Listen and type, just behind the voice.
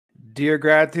Dear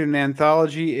Gratitude, an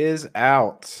anthology is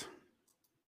out.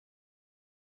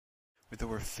 With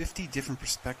over 50 different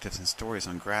perspectives and stories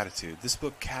on gratitude, this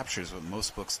book captures what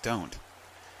most books don't.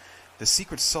 The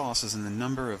secret sauce is in the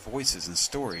number of voices and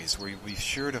stories where you'll be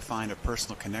sure to find a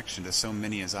personal connection to so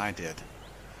many as I did.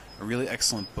 A really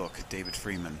excellent book, David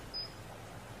Freeman.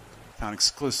 Found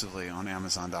exclusively on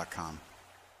Amazon.com.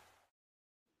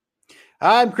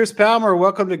 Hi, I'm Chris Palmer.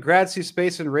 Welcome to Gratitude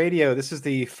Space and Radio. This is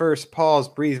the first Pause,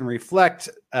 Breathe, and Reflect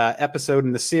episode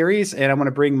in the series, and I'm going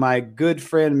to bring my good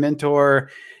friend,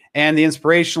 mentor, and the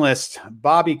inspirationalist,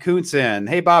 Bobby Kuntz in.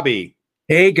 Hey, Bobby.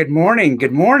 Hey, good morning.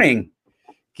 Good morning.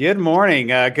 Good morning.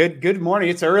 Good morning.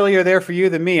 It's earlier there for you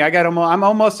than me. I'm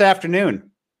almost afternoon.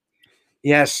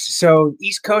 Yes. So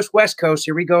East Coast, West Coast.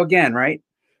 Here we go again, right?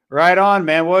 Right on,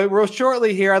 man. Well, real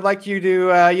shortly here, I'd like you to,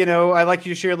 I'd like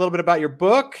you to share a little bit about your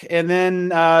book, and then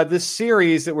this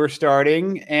series that we're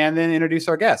starting, and then introduce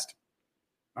our guest.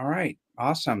 All right.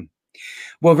 Awesome.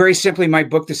 Well, very simply, my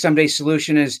book, The Someday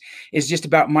Solution, is just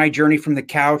about my journey from the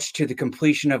couch to the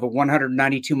completion of a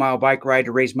 192-mile bike ride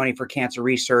to raise money for cancer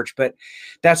research. But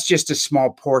that's just a small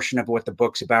portion of what the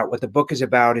book's about. What the book is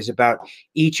about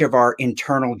each of our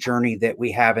internal journey that we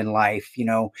have in life. You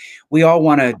know, we all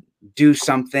want to do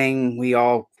something. We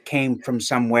all came from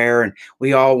somewhere, and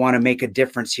we all want to make a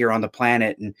difference here on the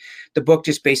planet. And the book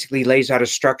just basically lays out a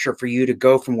structure for you to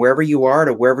go from wherever you are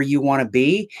to wherever you want to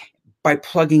be, by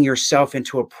plugging yourself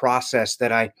into a process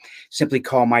that I simply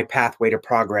call my pathway to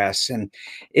progress. And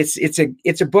it's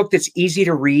a book that's easy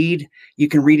to read. You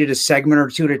can read it a segment or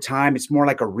two at a time. It's more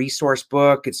like a resource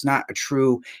book. It's not a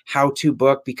true how-to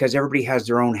book because everybody has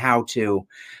their own how-to.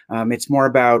 It's more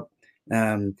about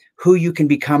who you can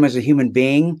become as a human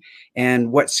being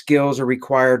and what skills are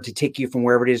required to take you from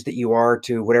wherever it is that you are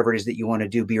to whatever it is that you want to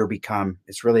do, be, or become.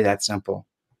 It's really that simple.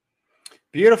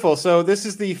 Beautiful. So this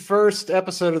is the first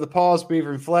episode of the Pause, Breathe,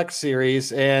 Reflect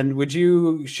series. And would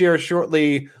you share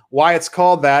shortly why it's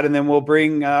called that? And then we'll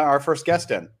bring our first guest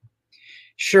in.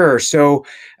 Sure. So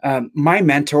my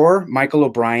mentor, Michael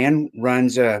O'Brien,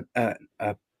 runs a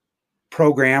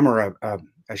program or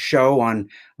a show on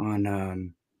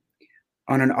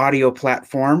an audio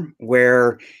platform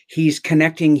where he's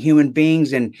connecting human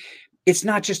beings. And it's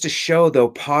not just a show, though.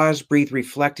 Pause, Breathe,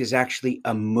 Reflect is actually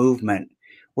a movement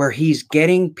where he's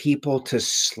getting people to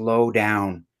slow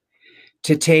down,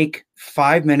 to take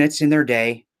 5 minutes in their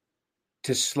day,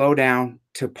 to slow down,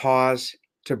 to pause,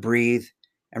 to breathe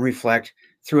and reflect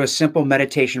through a simple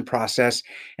meditation process.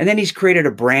 And then he's created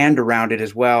a brand around it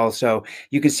as well. So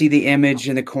you can see the image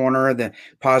in the corner, the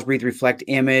Pause, Breathe, Reflect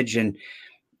image. And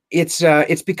it's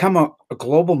become a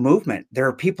global movement. There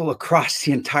are people across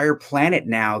the entire planet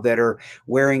now that are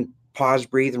wearing Pause,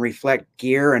 Breathe, and Reflect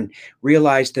gear and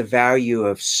realize the value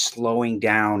of slowing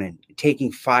down and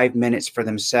taking 5 minutes for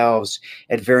themselves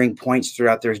at varying points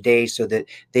throughout their day so that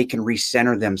they can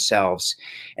recenter themselves.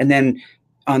 And then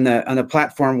on the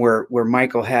platform where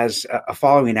Michael has a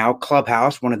following now,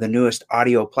 Clubhouse, one of the newest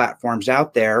audio platforms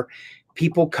out there,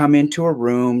 people come into a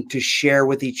room to share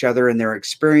with each other in their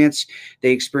experience.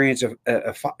 They experience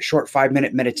a short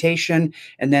 5-minute meditation,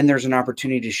 and then there's an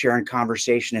opportunity to share in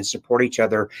conversation and support each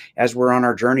other as we're on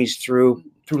our journeys through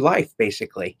life,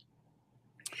 basically.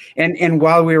 And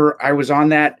while I was on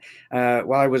that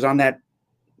an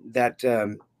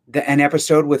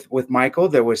episode with Michael,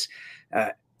 there was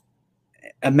a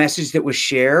message that was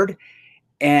shared,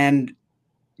 and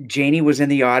Janie was in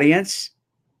the audience.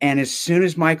 And as soon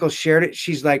as Michael shared it,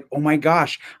 she's like, oh my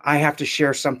gosh, I have to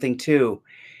share something too.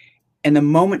 And the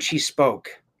moment she spoke,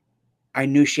 I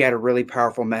knew she had a really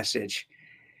powerful message.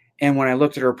 And when I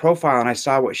looked at her profile and I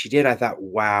saw what she did, I thought,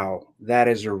 wow, that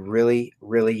is a really,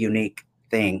 really unique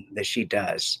thing that she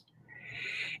does.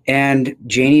 And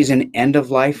Janie's an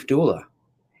end-of-life doula.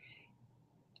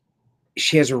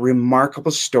 She has a remarkable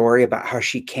story about how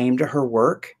she came to her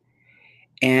work.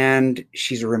 And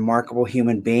she's a remarkable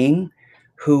human being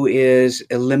who is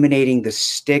eliminating the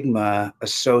stigma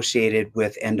associated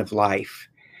with end of life.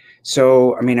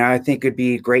 So, I mean, I think it'd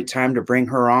be a great time to bring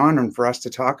her on and for us to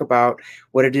talk about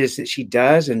what it is that she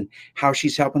does and how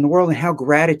she's helping the world and how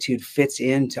gratitude fits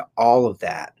into all of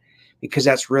that, because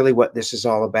that's really what this is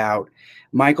all about.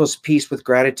 Michael's piece with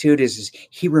gratitude is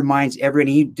he reminds everyone,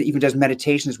 he even does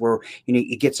meditations where, you know,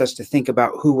 it gets us to think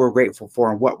about who we're grateful for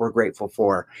and what we're grateful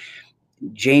for.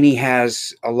 Janie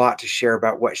has a lot to share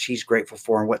about what she's grateful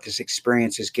for and what this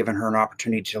experience has given her an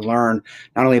opportunity to learn,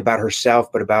 not only about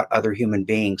herself, but about other human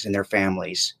beings and their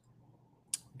families.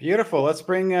 Beautiful. Let's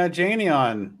bring Janie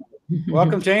on.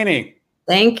 Welcome, Janie.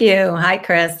 Thank you. Hi,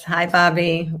 Chris. Hi,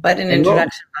 Bobby. What an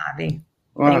introduction, Bobby.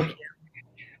 Well, thank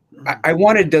you. I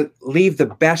wanted to leave the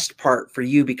best part for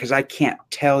you because I can't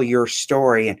tell your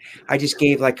story. And I just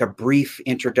gave like a brief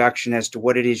introduction as to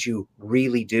what it is you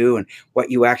really do and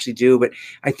what you actually do. But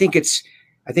I think it's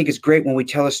great when we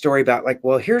tell a story about like,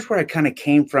 well, here's where I kind of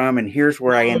came from and here's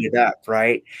where I ended up.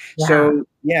 Right. Yeah. So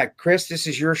yeah, Chris, this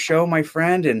is your show, my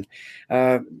friend. And,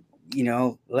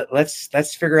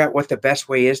 let's figure out what the best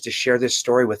way is to share this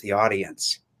story with the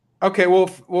audience. Okay, well,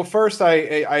 first,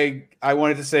 I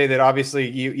wanted to say that obviously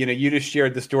you just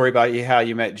shared the story about how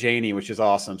you met Janie, which is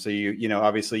awesome. So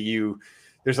obviously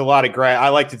there's a lot of I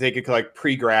like to take it like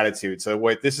pre-gratitude.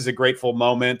 So this is a grateful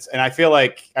moment, and I feel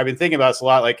like I've been thinking about this a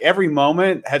lot. Like every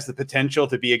moment has the potential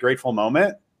to be a grateful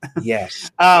moment. Yes,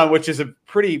 which is a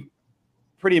pretty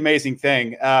amazing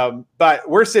thing. But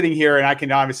we're sitting here, and I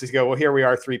can obviously go, well, here we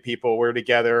are, 3 people, we're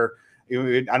together.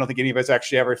 I don't think any of us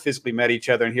actually ever physically met each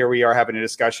other, and here we are having a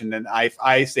discussion. And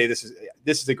I say this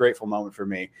is a grateful moment for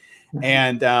me. Mm-hmm.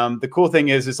 And the cool thing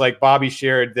is like Bobby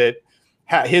shared that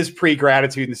his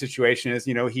pre-gratitude in the situation is,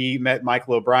 he met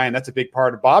Michael O'Brien. That's a big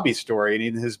part of Bobby's story and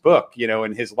in his book,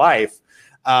 in his life.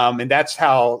 And that's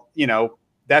how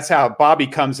Bobby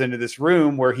comes into this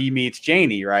room where he meets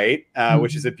Janie, right?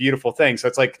 Which is a beautiful thing. So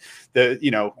it's like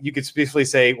you could specifically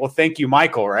say, well, thank you,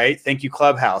 Michael, right? Thank you,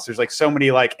 Clubhouse. There's like so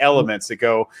many like elements that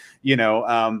go,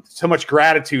 so much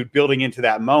gratitude building into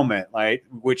that moment, right?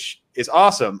 Which is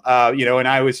awesome. And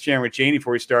I was sharing with Janie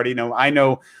before we started, I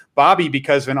know Bobby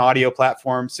because of an audio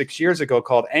platform 6 years ago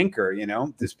called Anchor.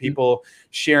 There's people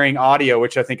sharing audio,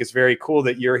 which I think is very cool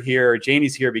that you're here.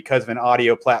 Janie's here because of an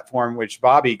audio platform, which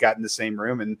Bobby got in the same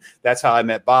room. And that's how I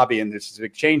met Bobby. And there's a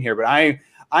big chain here. But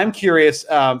I'm curious.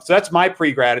 So that's my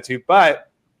pre-gratitude. But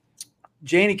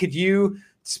Janie, could you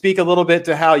speak a little bit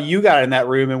to how you got in that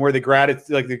room and where the gratitude,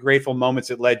 like the grateful moments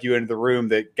that led you into the room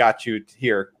that got you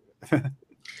here?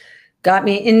 Got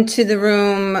me into the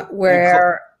room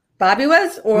where Bobby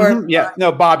was, or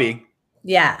Bobby.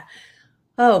 Yeah.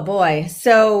 Oh boy.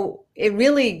 So it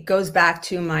really goes back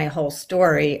to my whole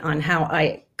story on how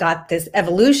I got this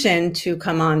evolution to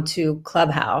come on to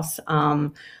Clubhouse.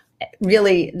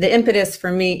 Really, the impetus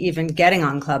for me even getting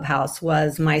on Clubhouse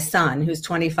was my son, who's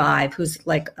 25, who's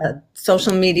like a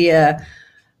social media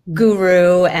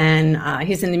guru, and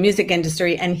he's in the music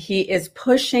industry, and he is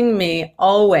pushing me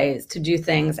always to do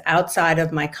things outside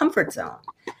of my comfort zone.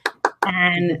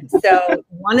 And so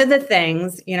one of the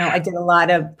things, I did a lot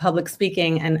of public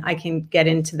speaking, and I can get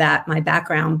into that, my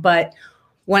background. But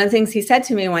one of the things he said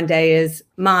to me one day is,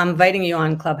 Mom, I'm inviting you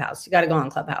on Clubhouse. You got to go on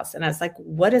Clubhouse. And I was like,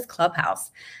 what is Clubhouse?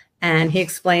 And he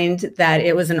explained that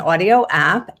it was an audio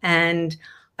app. And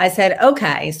I said,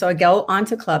 okay. So I go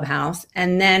onto Clubhouse,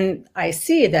 and then I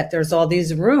see that there's all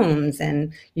these rooms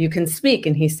and you can speak.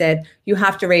 And he said, you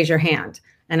have to raise your hand.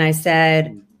 And I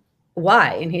said,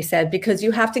 why? And he said, because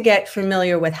you have to get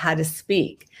familiar with how to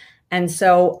speak. And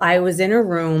so I was in a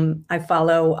room. I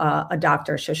follow a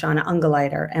doctor, Shoshana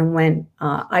Ungerleider. And when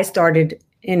I started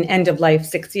in End of Life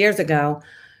 6 years ago,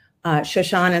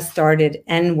 Shoshana started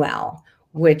Endwell,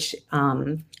 which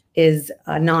is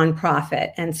a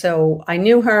nonprofit. And so I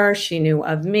knew her, she knew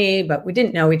of me, but we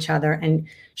didn't know each other. And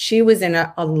she was in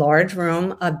a large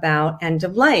room about end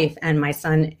of life. And my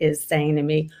son is saying to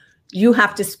me, you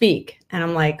have to speak. And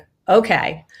I'm like,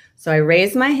 okay. So I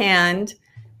raise my hand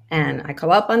and I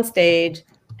go up on stage,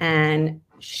 and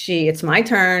it's my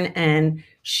turn. And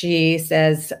she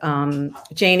says,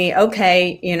 Janie,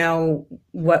 okay,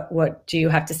 what do you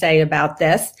have to say about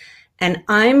this? And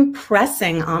I'm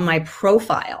pressing on my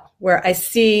profile where I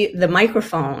see the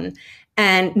microphone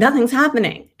and nothing's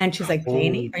happening. And she's like,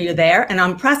 Janie, are you there? And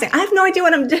I'm pressing. I have no idea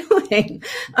what I'm doing.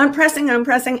 I'm pressing.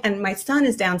 And my son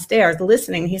is downstairs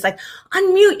listening. He's like,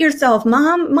 unmute yourself,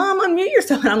 Mom, unmute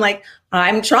yourself. And I'm like,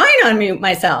 I'm trying to unmute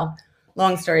myself.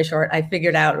 Long story short, I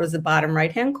figured out it was the bottom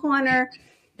right-hand corner.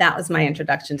 That was my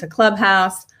introduction to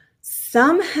Clubhouse.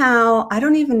 Somehow, I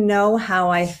don't even know how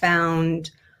I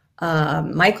found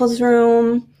Michael's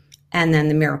room, and then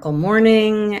the Miracle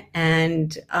Morning.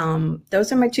 And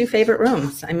those are my 2 favorite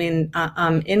rooms. I mean,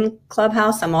 I'm in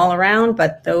Clubhouse, I'm all around,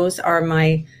 but those are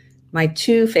my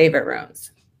 2 favorite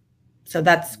rooms. So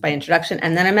that's my introduction.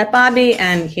 And then I met Bobby,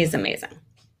 and he's amazing.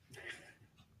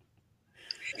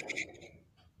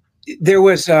 There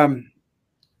was,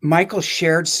 Michael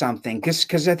shared something,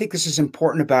 because I think this is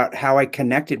important about how I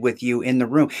connected with you in the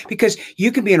room, because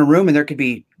you could be in a room and there could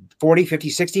be 40, 50,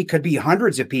 60, could be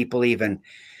hundreds of people even.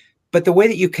 But the way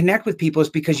that you connect with people is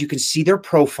because you can see their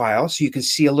profile, so you can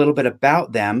see a little bit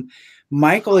about them.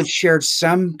 Michael had shared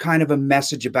some kind of a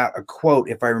message about a quote,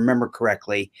 if I remember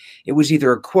correctly. It was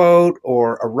either a quote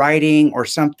or a writing or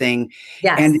something.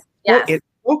 Yes. And it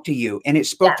spoke to you, and it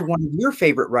spoke to one of your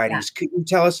favorite writings. Could you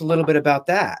tell us a little bit about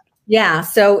that? Yeah.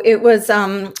 So it was,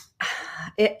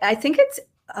 I think it's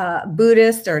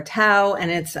Buddhist or Tao, and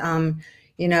it's,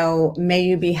 may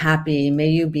you be happy, may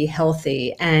you be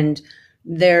healthy. And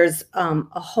there's a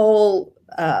whole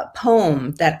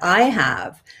poem that I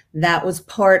have that was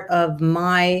part of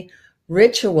my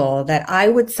ritual that I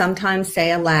would sometimes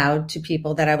say aloud to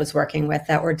people that I was working with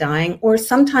that were dying, or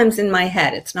sometimes in my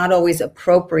head. It's not always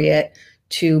appropriate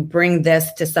to bring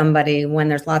this to somebody when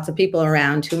there's lots of people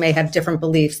around who may have different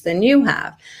beliefs than you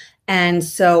have. And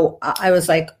so I was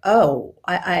like, oh,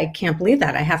 I can't believe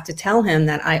that. I have to tell him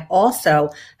that I also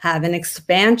have an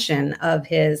expansion of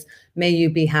his, may you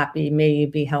be happy, may you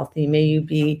be healthy, may you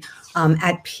be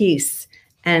at peace.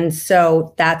 And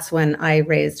so that's when I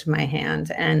raised my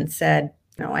hand and said,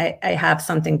 I have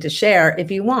something to share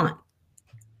if you want.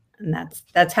 And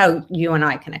that's how you and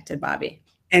I connected, Bobby.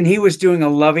 And he was doing a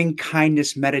loving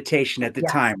kindness meditation at the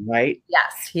time, right?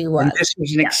 Yes, he was. And this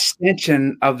was an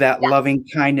extension of that loving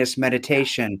kindness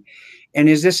meditation. And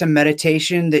is this a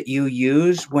meditation that you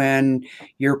use when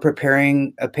you're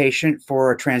preparing a patient for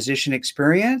a transition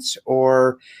experience,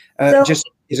 or just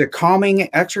is a calming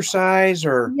exercise?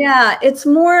 Or it's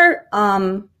more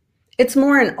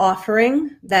an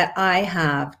offering that I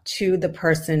have to the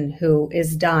person who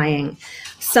is dying.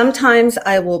 Sometimes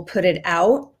I will put it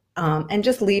out and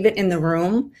just leave it in the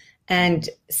room and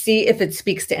see if it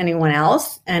speaks to anyone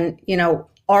else. And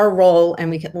our role,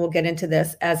 and we'll get into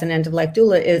this as an end-of-life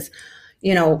doula, is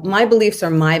my beliefs are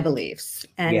my beliefs,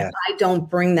 and I don't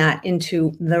bring that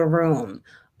into the room.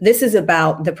 This is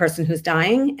about the person who's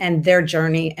dying and their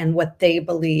journey and what they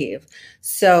believe.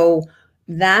 So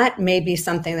that may be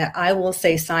something that I will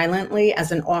say silently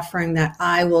as an offering that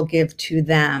I will give to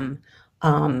them.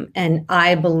 And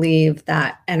I believe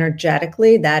that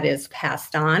energetically that is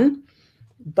passed on.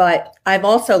 But I've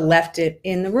also left it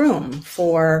in the room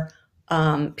for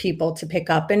people to pick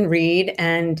up and read.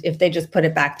 And if they just put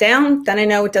it back down, then I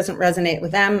know it doesn't resonate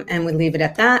with them and we leave it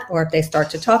at that. Or if they start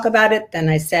to talk about it, then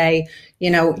I say,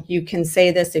 you can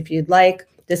say this if you'd like.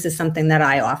 This is something that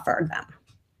I offer them.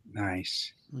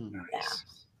 Nice.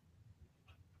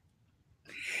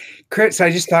 Chris,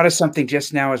 I just thought of something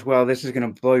just now as well. This is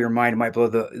going to blow your mind. It might blow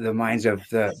the minds of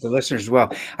the listeners as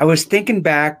well. I was thinking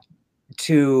back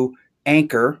to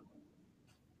Anchor,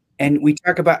 and we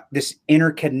talk about this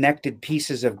interconnected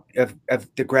pieces of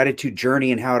the gratitude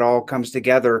journey and how it all comes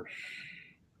together.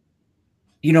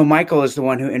 Michael is the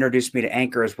one who introduced me to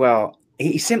Anchor as well.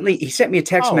 He sent me a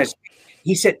text message.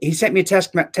 He sent me a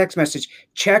text message.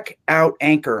 Check out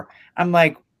Anchor. I'm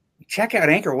like, check out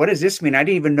Anchor. What does this mean? I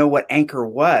didn't even know what Anchor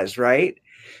was, right?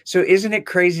 So isn't it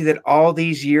crazy that all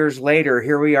these years later,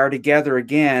 here we are together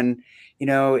again,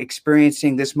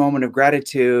 experiencing this moment of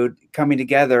gratitude coming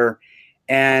together,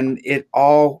 and it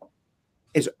all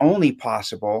is only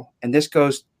possible. And this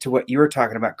goes to what you were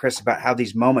talking about, Chris, about how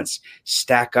these moments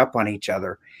stack up on each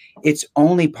other. It's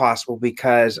only possible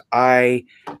because I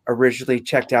originally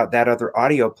checked out that other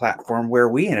audio platform where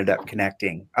we ended up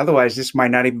connecting. Otherwise, this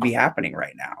might not even be happening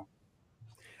right now.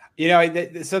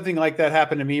 Something like that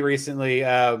happened to me recently.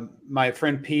 My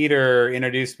friend Peter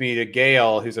introduced me to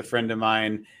Gail, who's a friend of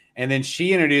mine. And then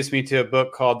she introduced me to a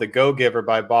book called The Go-Giver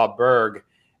by Bob Berg.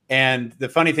 And the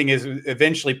funny thing is,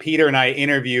 eventually Peter and I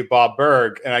interview Bob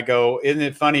Berg, and I go, isn't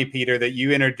it funny, Peter, that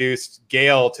you introduced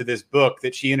Gail to this book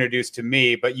that she introduced to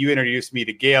me, but you introduced me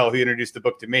to Gail, who introduced the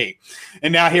book to me.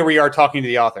 And now here we are talking to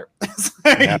the author.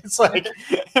 It's like,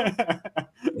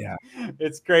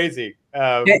 it's crazy.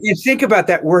 And think about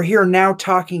that. We're here now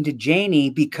talking to Janie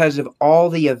because of all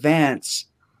the events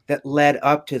that led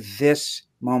up to this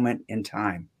moment in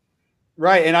time.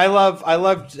 Right. And I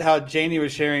loved how Janie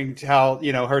was sharing how,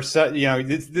 her son,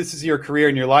 this is your career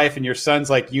in your life, and your son's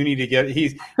like, you need to get,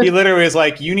 he literally was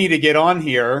like, you need to get on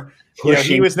here.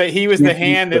 He was the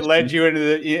hand that led you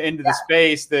into the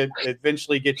space that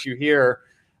eventually gets you here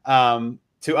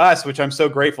to us, which I'm so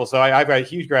grateful. So I've got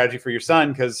huge gratitude for your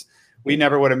son, because we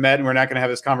never would have met, and we're not going to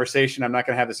have this conversation. I'm not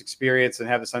going to have this experience and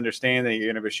have this understanding that you're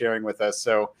going to be sharing with us.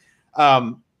 So,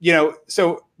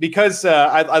 so because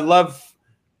I love,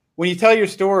 when you tell your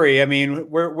story, I mean,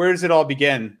 where does it all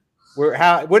begin?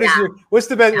 What's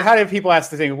the best? How do people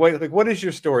ask the thing? What is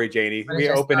your story, Janie? We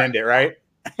open-ended, right?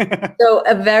 So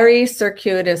a very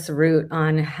circuitous route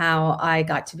on how I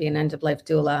got to be an end-of-life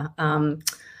doula.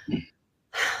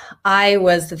 I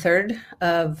was the third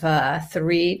of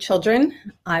 3 children.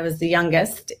 I was the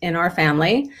youngest in our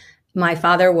family. My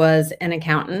father was an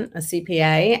accountant, a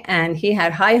CPA, and he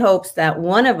had high hopes that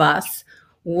one of us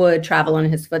would travel in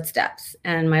his footsteps.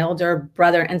 And my older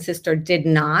brother and sister did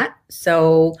not.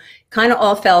 So kind of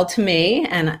all fell to me.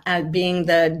 And being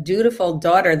the dutiful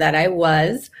daughter that I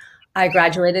was, I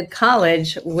graduated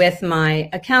college with my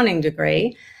accounting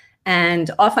degree. And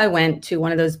off I went to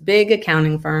one of those big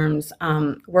accounting firms,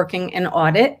 working in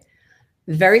audit.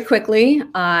 Very quickly,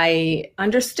 I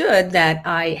understood that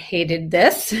I hated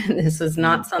this. This was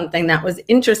not something that was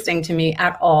interesting to me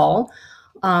at all.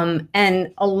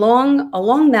 And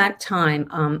along that time,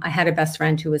 I had a best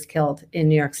friend who was killed in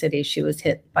New York City. She was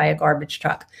hit by a garbage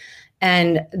truck.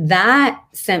 And that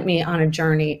sent me on a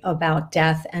journey about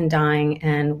death and dying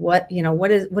and what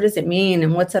does it mean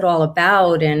and what's it all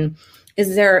about? And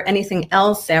is there anything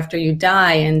else after you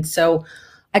die? And so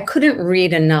I couldn't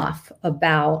read enough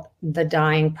about the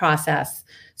dying process.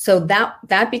 So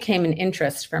that became an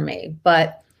interest for me.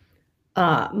 But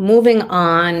moving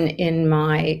on in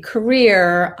my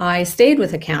career, I stayed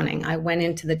with accounting. I went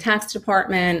into the tax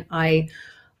department. I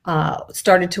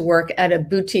started to work at a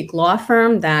boutique law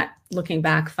firm that, looking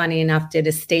back, funny enough, did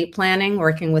estate planning,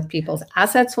 working with people's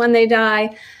assets when they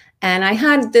die. And I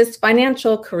had this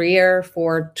financial career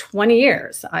for 20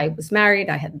 years. I was married.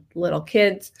 I had little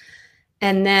kids.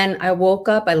 And then I woke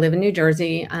up, I live in New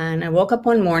Jersey, and I woke up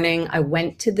one morning, I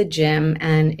went to the gym,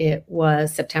 and it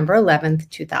was September 11th,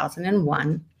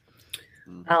 2001.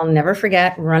 I'll never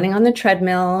forget running on the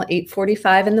treadmill,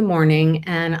 8:45 in the morning,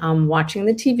 and I'm watching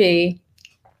the TV,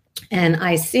 and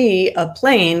I see a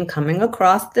plane coming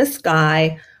across the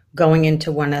sky going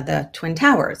into one of the Twin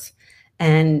Towers.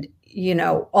 And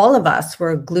all of us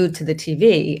were glued to the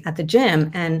TV at the gym.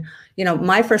 And,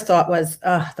 my first thought was,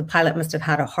 the pilot must have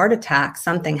had a heart attack.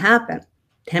 Something happened.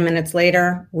 10 minutes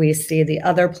later, we see the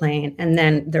other plane, and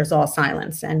then there's all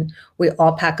silence. And we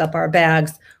all pack up our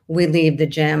bags. We leave the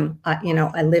gym.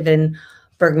 I live in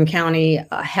Bergen County,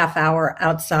 a half hour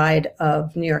outside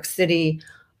of New York City.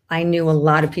 I knew a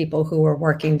lot of people who were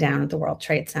working down at the World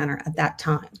Trade Center at that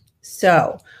time.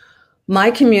 So my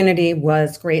community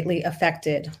was greatly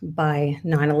affected by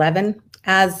 9/11,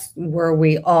 as were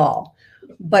we all.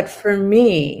 But for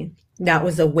me, that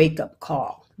was a wake-up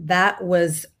call. That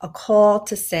was a call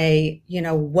to say,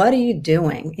 what are you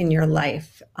doing in your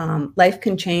life? Life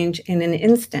can change in an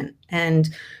instant, and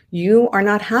you are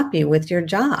not happy with your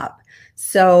job.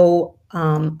 So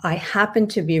I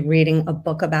happened to be reading a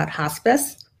book about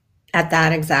hospice at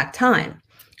that exact time,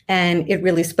 and it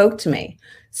really spoke to me.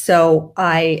 So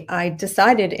I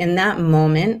decided in that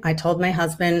moment, I told my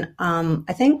husband,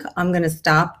 I think I'm going to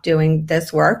stop doing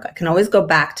this work. I can always go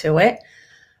back to it,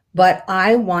 but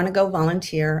I want to go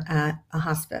volunteer at a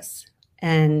hospice.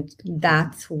 And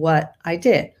that's what I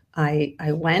did. I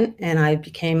went and I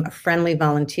became a friendly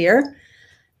volunteer.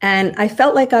 And I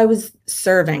felt like I was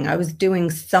serving. I was doing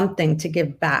something to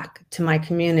give back to my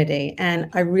community. And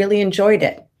I really enjoyed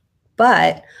it.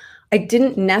 But I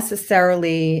didn't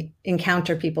necessarily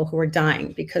encounter people who were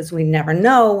dying, because we never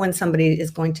know when somebody is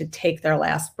going to take their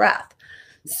last breath.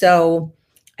 So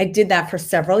I did that for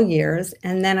several years.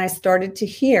 And then I started to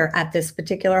hear at this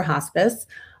particular hospice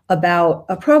about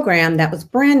a program that was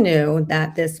brand new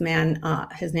that this man,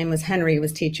 his name was Henry,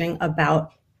 was teaching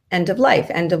about end of life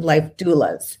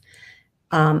doulas,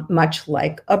 much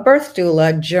like a birth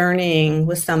doula journeying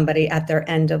with somebody at their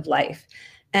end of life.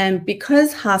 And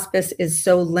because hospice is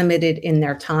so limited in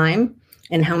their time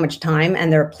and how much time,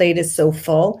 and their plate is so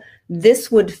full,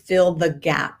 this would fill the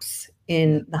gaps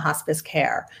in the hospice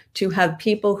care, to have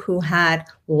people who had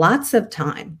lots of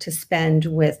time to spend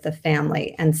with the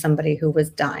family and somebody who was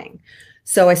dying.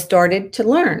 So I started to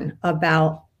learn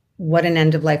about what an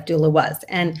end-of-life doula was.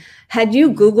 And had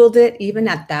you Googled it, even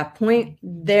at that point,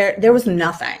 there was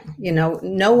nothing.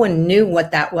 No one knew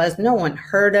what that was. No one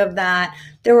heard of that.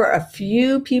 There were a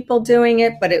few people doing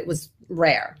it, but it was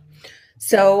rare.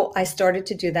 So I started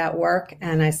to do that work,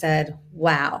 and I said,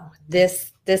 wow,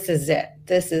 this is it.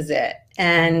 This is it.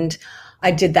 And I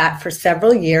did that for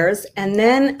several years. And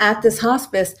then at this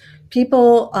hospice,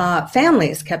 people,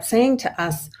 families kept saying to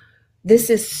us,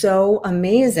 this is so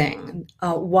amazing.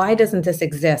 Why doesn't this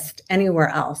exist anywhere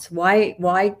else? Why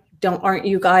aren't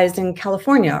you guys in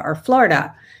California or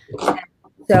Florida?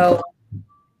 So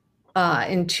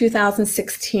in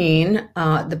 2016,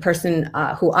 the person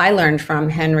who I learned from,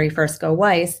 Henry Fursko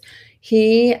Weiss,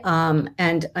 he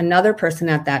and another person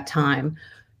at that time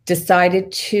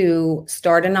decided to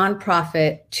start a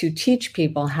nonprofit to teach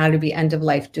people how to be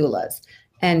end-of-life doulas.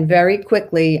 And very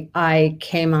quickly, I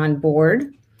came on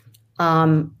board.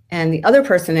 And the other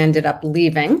person ended up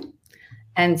leaving.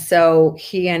 And so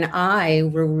he and I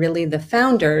were really the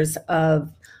founders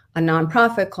of a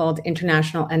nonprofit called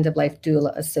International End-of-Life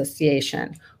Doula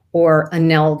Association, or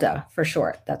ANELDA for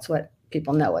short. That's what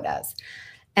people know it as.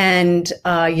 And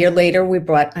a year later, we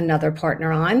brought another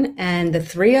partner on, and the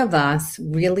three of us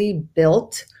really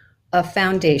built a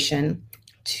foundation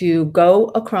to go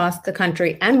across the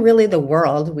country and really the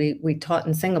world. We taught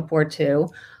in Singapore too,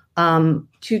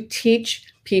 to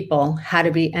teach people how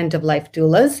to be end-of-life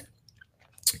doulas,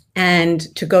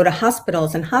 and to go to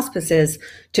hospitals and hospices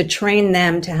to train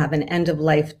them to have an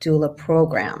end-of-life doula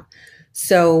program.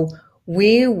 So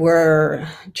we were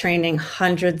training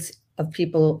hundreds of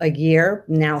people a year,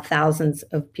 now thousands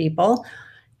of people,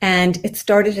 and it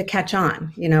started to catch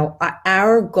on. You know,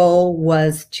 our goal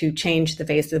was to change the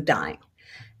face of dying.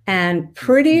 And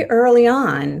pretty early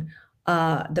on,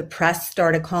 the press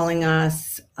started calling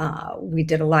us. We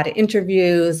did a lot of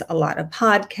interviews, a lot of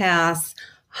podcasts.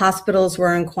 Hospitals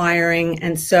were inquiring.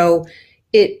 And so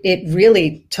it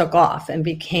really took off and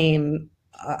became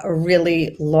a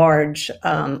really large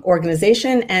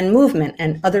organization and movement.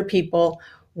 And other people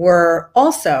were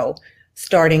also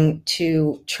starting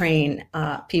to train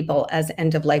people as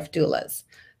end-of-life doulas.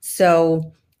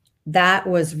 So that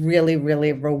was really,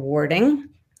 really rewarding.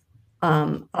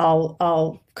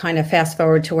 I'll kind of fast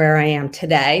forward to where I am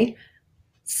today.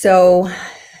 So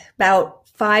about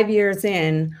 5 years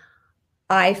in,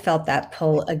 I felt that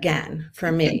pull again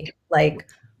for me. Like,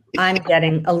 I'm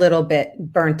getting a little bit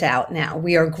burnt out now.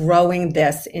 We are growing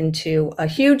this into a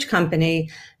huge company,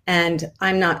 and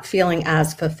I'm not feeling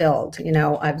as fulfilled. You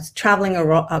know, I was traveling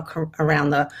around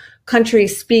the country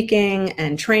speaking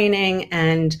and training,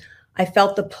 and I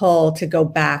felt the pull to go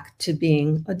back to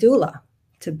being a doula,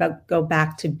 to go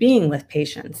back to being with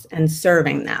patients and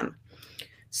serving them.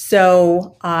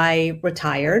 So I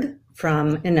retired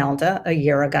from ANELDA a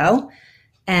year ago,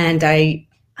 and I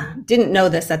didn't know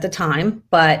this at the time,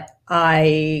 but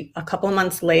a couple of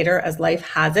months later, as life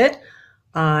has it,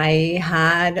 I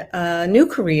had a new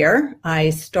career.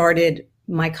 I started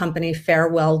my company,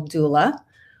 Farewell Doula,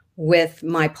 with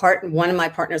one of my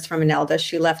partners from ANELDA.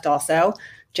 She left also.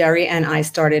 Jerry and I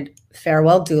started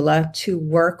Farewell Doula to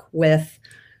work with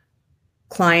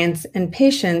clients and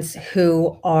patients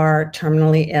who are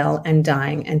terminally ill and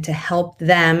dying, and to help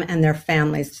them and their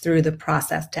families through the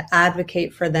process, to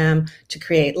advocate for them, to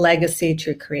create legacy,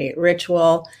 to create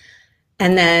ritual.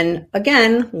 And then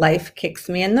again, life kicks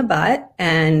me in the butt.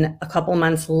 And a couple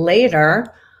months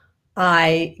later,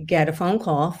 I get a phone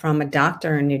call from a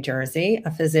doctor in New Jersey,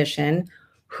 a physician,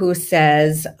 who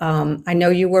says, I know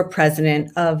you were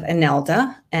president of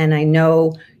ANELDA, and I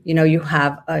know, you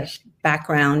have a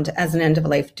background as an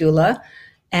end-of-life doula,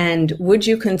 and would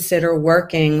you consider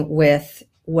working with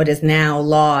what is now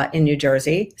law in New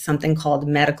Jersey, something called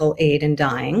medical aid in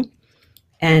dying,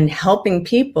 and helping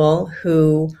people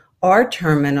who are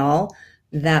terminal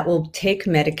that will take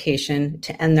medication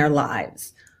to end their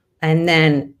lives? And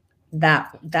then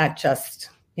that just,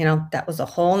 that was a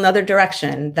whole nother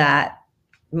direction that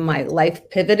my life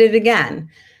pivoted again.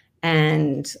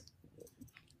 And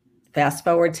fast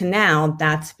forward to now,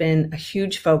 that's been a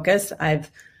huge focus. I've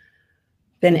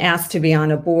been asked to be on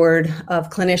a board of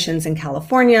clinicians in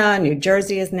California. New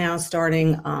Jersey is now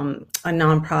starting a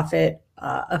nonprofit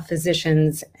of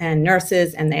physicians and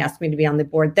nurses, and they asked me to be on the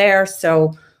board there.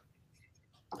 So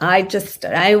I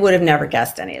would have never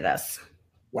guessed any of this.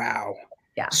 Wow.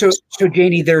 Yeah. So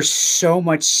Janie, there's so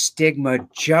much stigma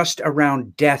just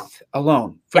around death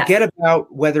alone. Forget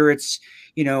about whether it's,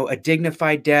 a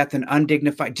dignified death, an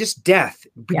undignified, just death.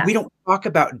 Yes. We don't talk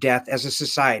about death as a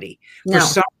society. No. For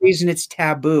some reason, it's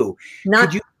taboo.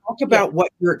 Could you talk about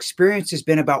what your experience has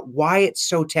been about why it's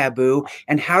so taboo,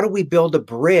 and how do we build a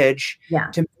bridge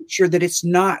to make sure that it's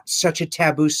not such a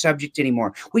taboo subject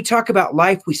anymore? We talk about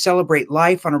life. We celebrate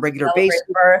life on a regular basis.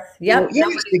 Birth. Yep.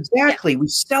 Yes, exactly. We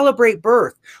celebrate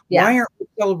birth. Yeah. Why aren't we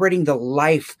celebrating the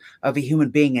life of a human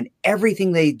being and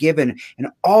everything they've given, and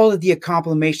all of the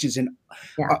accomplishments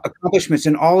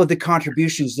and all of the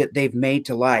contributions that they've made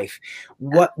to life?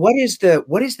 What is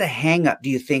the hang up, do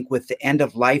you think, with the end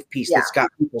of life piece that's got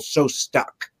people so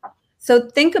stuck? So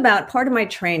think about part of my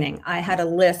training. I had a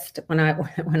list when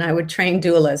I would train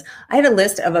doulas. I had a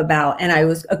list of and I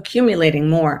was accumulating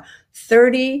more,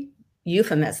 30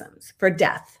 euphemisms for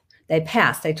death. They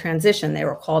passed, they transitioned, they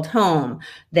were called home,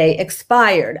 they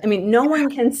expired. I mean, no one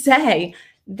can say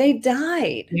they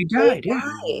died. They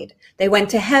died. They went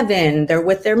to heaven. They're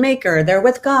with their maker. They're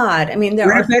with God. I mean,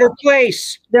 they're in a better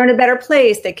place. They're in a better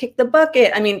place. They kicked the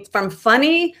bucket. I mean, from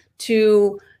funny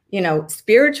to,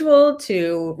 spiritual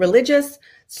to religious.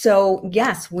 So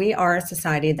yes, we are a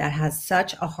society that has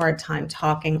such a hard time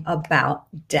talking about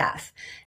death.